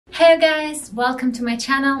Hey guys, welcome to my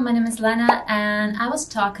channel. My name is Lena and I was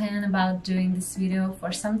talking about doing this video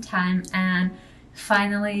for some time and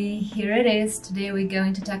finally here it is. Today we're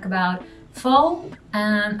going to talk about fall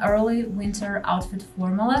and early winter outfit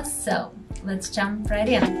formulas. So let's jump right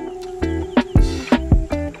in.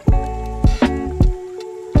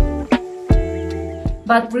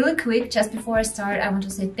 But really quick, just before I start, I want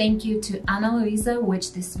to say thank you to Ana Luisa,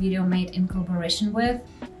 which this video made in collaboration with.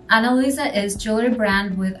 Ana Luisa is jewelry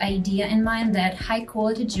brand with idea in mind that high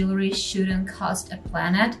quality jewelry shouldn't cost a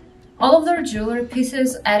planet. All of their jewelry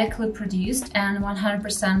pieces ethically produced and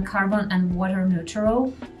 100% carbon and water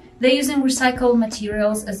neutral. They're using recycled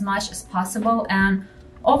materials as much as possible and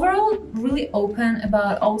overall really open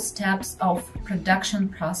about all steps of production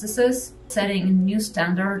processes, setting a new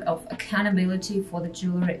standard of accountability for the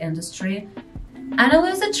jewelry industry. Ana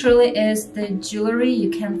Luisa truly is the jewelry you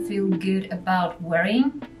can feel good about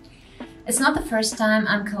wearing. It's not the first time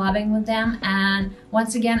I'm collabing with them, and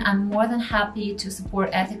once again I'm more than happy to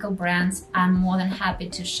support ethical brands. I'm more than happy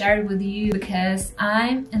to share it with you because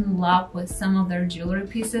I'm in love with some of their jewelry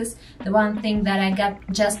pieces. The one thing that I got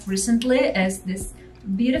just recently is this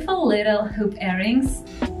beautiful little hoop earrings.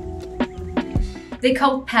 They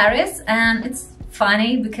call Paris and it's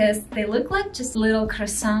funny because they look like just little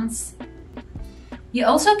croissants. You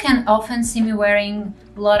also can often see me wearing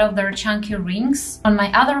a lot of their chunky rings on my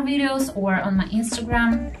other videos or on my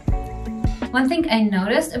Instagram. One thing I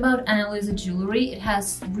noticed about Ana Luisa jewelry, it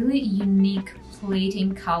has really unique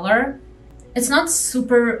plating color. It's not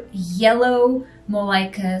super yellow, more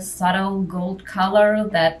like a subtle gold color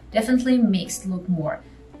that definitely makes it look more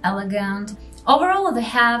elegant. Overall, they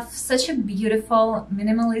have such a beautiful,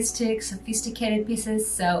 minimalistic, sophisticated pieces,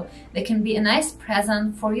 so they can be a nice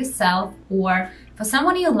present for yourself or for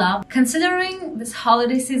someone you love. Considering this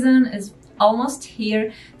holiday season is almost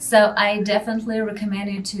here, so I definitely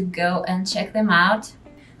recommend you to go and check them out.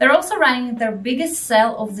 They're also running their biggest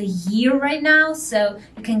sale of the year right now, so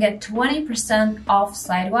you can get 20% off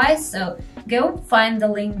sidewise, so go find the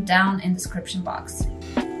link down in the description box.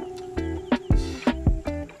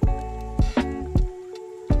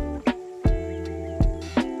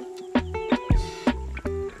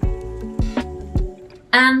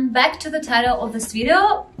 And back to the title of this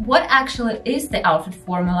video, what actually is the outfit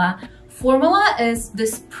formula? Formula is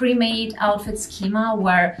this pre-made outfit schema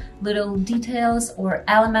where little details or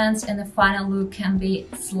elements in the final look can be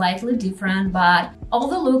slightly different, but all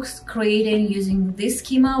the looks created using this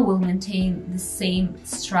schema will maintain the same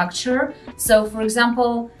structure. So for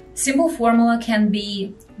example, simple formula can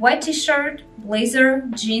be white t-shirt, blazer,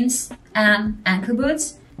 jeans, and ankle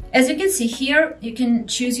boots. As you can see here, you can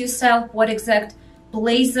choose yourself what exact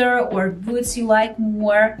blazer or boots you like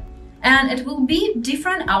more, and it will be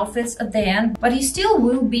different outfits at the end, but you still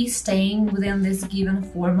will be staying within this given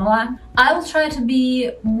formula. I will try to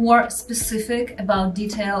be more specific about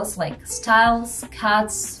details like styles,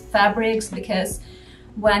 cuts, fabrics, because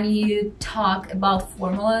when you talk about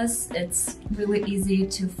formulas, it's really easy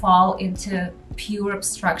to fall into pure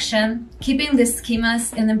abstraction. Keeping these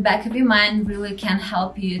schemas in the back of your mind really can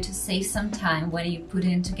help you to save some time when you put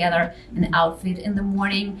in together an outfit in the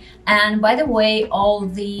morning. And by the way, all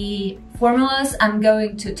the formulas I'm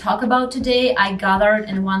going to talk about today I gathered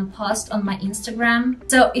in one post on my Instagram.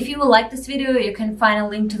 So if you will like this video, you can find a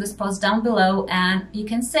link to this post down below and you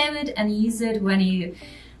can save it and use it when you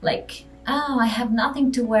oh, I have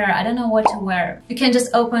nothing to wear, I don't know what to wear. You can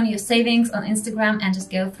just open your savings on Instagram and just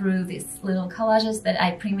go through these little collages that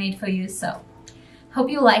I pre-made for you. So, hope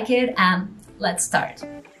you like it and let's start.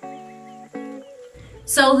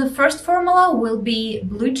 So the first formula will be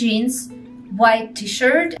blue jeans, white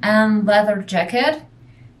t-shirt and leather jacket.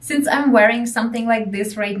 Since I'm wearing something like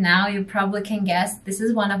this right now, you probably can guess this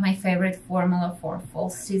is one of my favorite formula for fall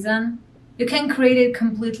season. You can create it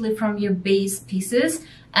completely from your base pieces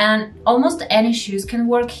and almost any shoes can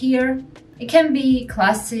work here. It can be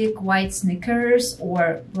classic white sneakers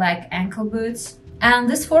or black ankle boots. And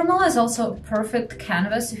this formula is also a perfect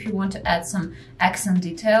canvas if you want to add some accent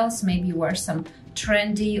details, maybe wear some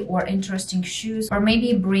trendy or interesting shoes, or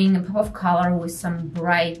maybe bring a pop of color with some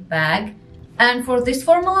bright bag. And for this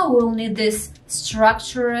formula, we'll need this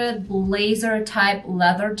structured blazer type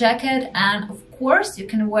leather jacket, and of course you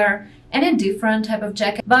can wear any different type of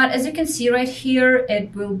jacket, but as you can see right here,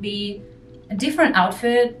 it will be a different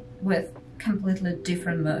outfit with completely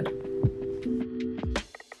different mood.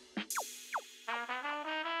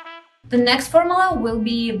 The next formula will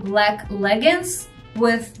be black leggings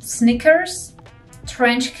with sneakers,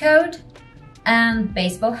 trench coat and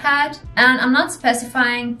baseball hat. And I'm not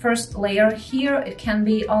specifying first layer here, it can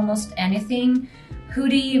be almost anything,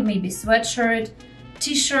 hoodie, maybe sweatshirt.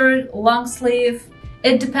 t-shirt, long sleeve.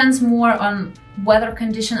 It depends more on weather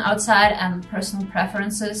condition outside and personal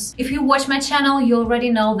preferences. If you watch my channel, you already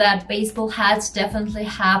know that baseball hats definitely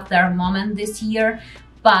have their moment this year.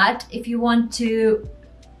 But if you want to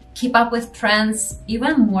keep up with trends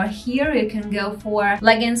even more here, you can go for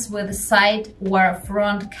leggings with side or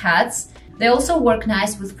front cuts. They also work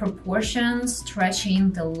nice with proportions,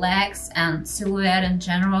 stretching the legs and silhouette in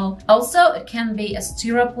general. Also, it can be a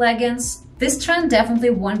stirrup leggings. This trend definitely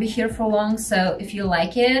won't be here for long, so if you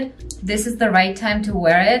like it, this is the right time to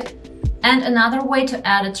wear it. And another way to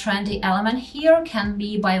add a trendy element here can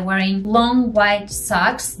be by wearing long white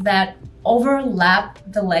socks that overlap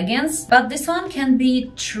the leggings. But this one can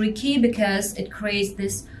be tricky because it creates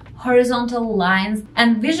this horizontal lines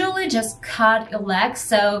and visually just cut your legs,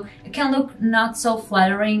 so it can look not so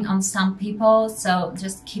flattering on some people, so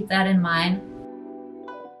just keep that in mind.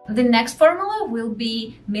 The next formula will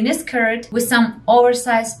be mini skirt with some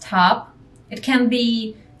oversized top. It can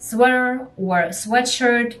be sweater or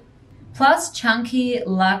sweatshirt, plus chunky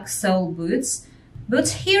lug sole boots.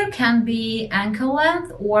 Boots here can be ankle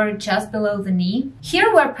length or just below the knee.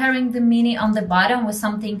 Here we're pairing the mini on the bottom with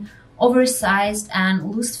something oversized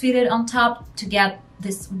and loose-fitted on top to get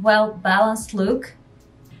this well-balanced look.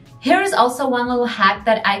 Here is also one little hack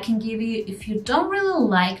that I can give you if you don't really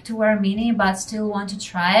like to wear a mini but still want to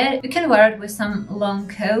try it. You can wear it with some long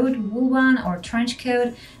coat, wool one or trench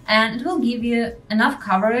coat, and it will give you enough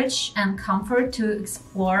coverage and comfort to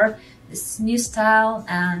explore this new style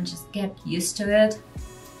and just get used to it.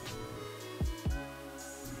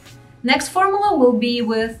 Next formula will be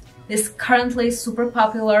with this currently super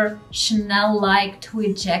popular Chanel-like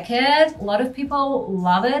tweed jacket. A lot of people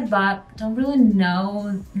love it, but don't really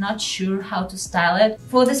know, not sure how to style it.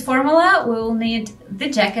 For this formula, we will need the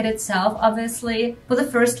jacket itself, obviously. For the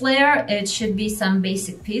first layer, it should be some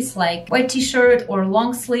basic piece like white t-shirt or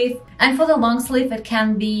long sleeve. And for the long sleeve, it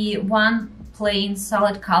can be one plain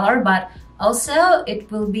solid color, but also it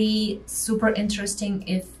will be super interesting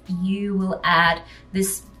if you will add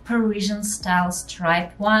this Parisian style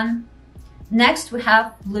striped one. Next we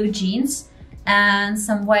have blue jeans and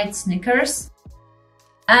some white sneakers.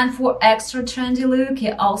 And for extra trendy look,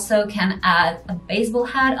 you also can add a baseball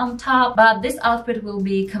hat on top, but this outfit will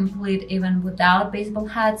be complete even without baseball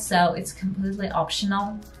hat, so it's completely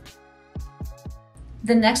optional.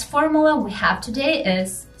 The next formula we have today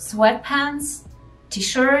is sweatpants,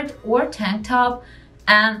 t-shirt or tank top,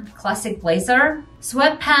 and classic blazer.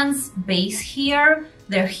 Sweatpants base here.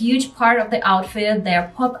 They're a huge part of the outfit,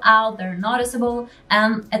 they're pop out, they're noticeable,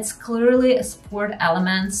 and it's clearly a sport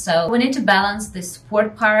element, so we need to balance this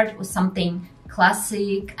sport part with something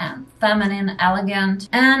classic and feminine, elegant.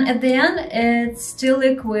 And at the end, it's still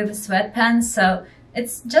look with sweatpants, so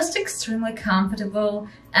it's just extremely comfortable.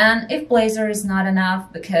 And if blazer is not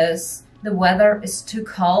enough because the weather is too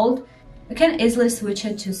cold, you can easily switch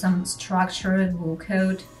it to some structured wool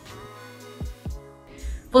coat.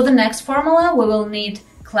 For the next formula, we will need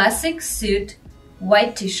classic suit,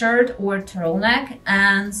 white t-shirt or turtleneck,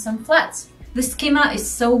 and some flats. The schema is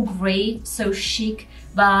so great, so chic,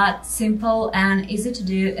 but simple and easy to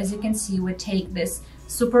do. As you can see, we take this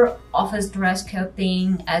super office dress code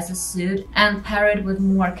thing as a suit and pair it with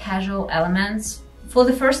more casual elements. For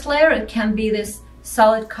the first layer, it can be this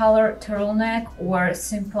solid color turtleneck or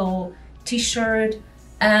simple t-shirt.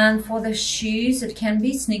 And for the shoes, it can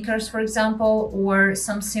be sneakers, for example, or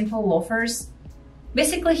some simple loafers.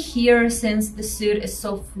 Basically here, since the suit is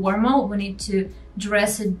so formal, we need to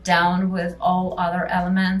dress it down with all other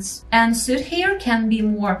elements. And suit here can be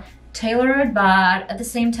more tailored, but at the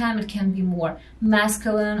same time, it can be more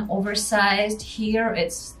masculine, oversized. Here,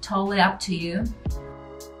 it's totally up to you.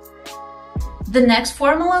 The next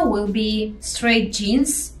formula will be straight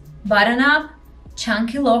jeans, button-up,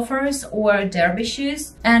 chunky loafers or derby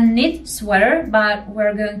shoes, and knit sweater, but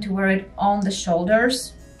we're going to wear it on the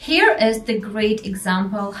shoulders. Here is the great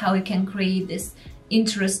example how you can create this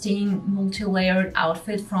interesting multi-layered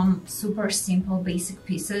outfit from super simple basic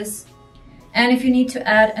pieces. And if you need to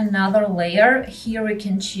add another layer, here we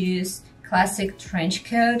can choose classic trench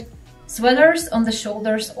coat, sweaters on the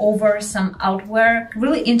shoulders over some outerwear.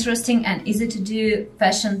 Really interesting and easy to do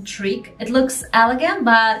fashion trick. It looks elegant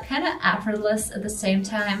but kind of effortless at the same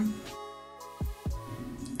time.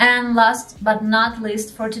 And last but not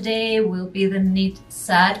least for today will be the knit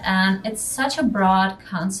set, and it's such a broad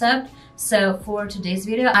concept. So for today's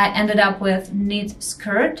video I ended up with knit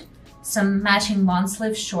skirt, some matching long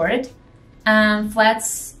sleeve short, and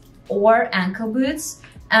flats or ankle boots.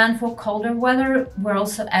 And for colder weather, we're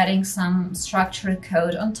also adding some structured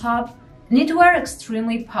coat on top. Knitwear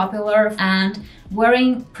extremely popular, and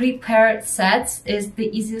wearing pre-paired sets is the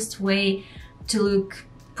easiest way to look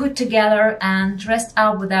put together and dressed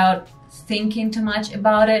up without thinking too much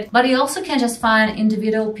about it. But you also can just find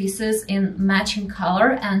individual pieces in matching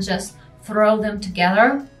color and just throw them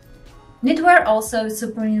together. Knitwear also is a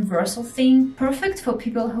super universal thing, perfect for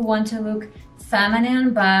people who want to look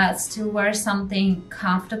feminine but still wear something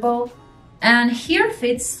comfortable. And here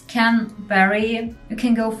fits can vary. You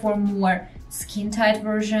can go for more skin-tight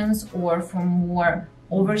versions or for more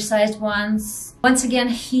oversized ones. Once again,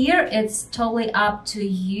 here it's totally up to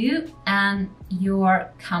you and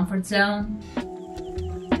your comfort zone.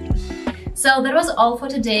 So that was all for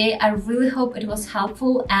today. I really hope it was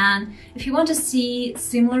helpful, and if you want to see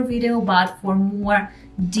similar video but for more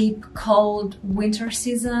deep cold winter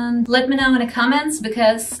season, let me know in the comments,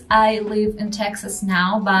 because I live in Texas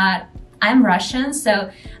now, but I'm Russian,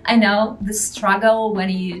 so I know the struggle when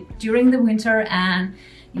you during the winter and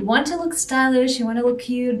you want to look stylish, you want to look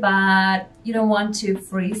cute, but you don't want to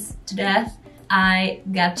freeze to death. I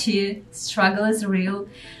got you. Struggle is real.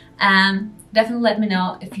 Definitely let me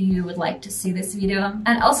know if you would like to see this video.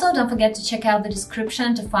 And also don't forget to check out the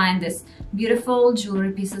description to find these beautiful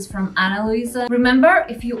jewelry pieces from Ana Luisa. Remember,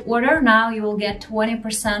 if you order now, you will get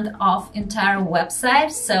 20% off entire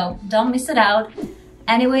website, so don't miss it out.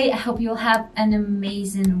 Anyway, I hope you'll have an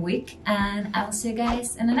amazing week, and I will see you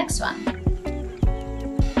guys in the next one.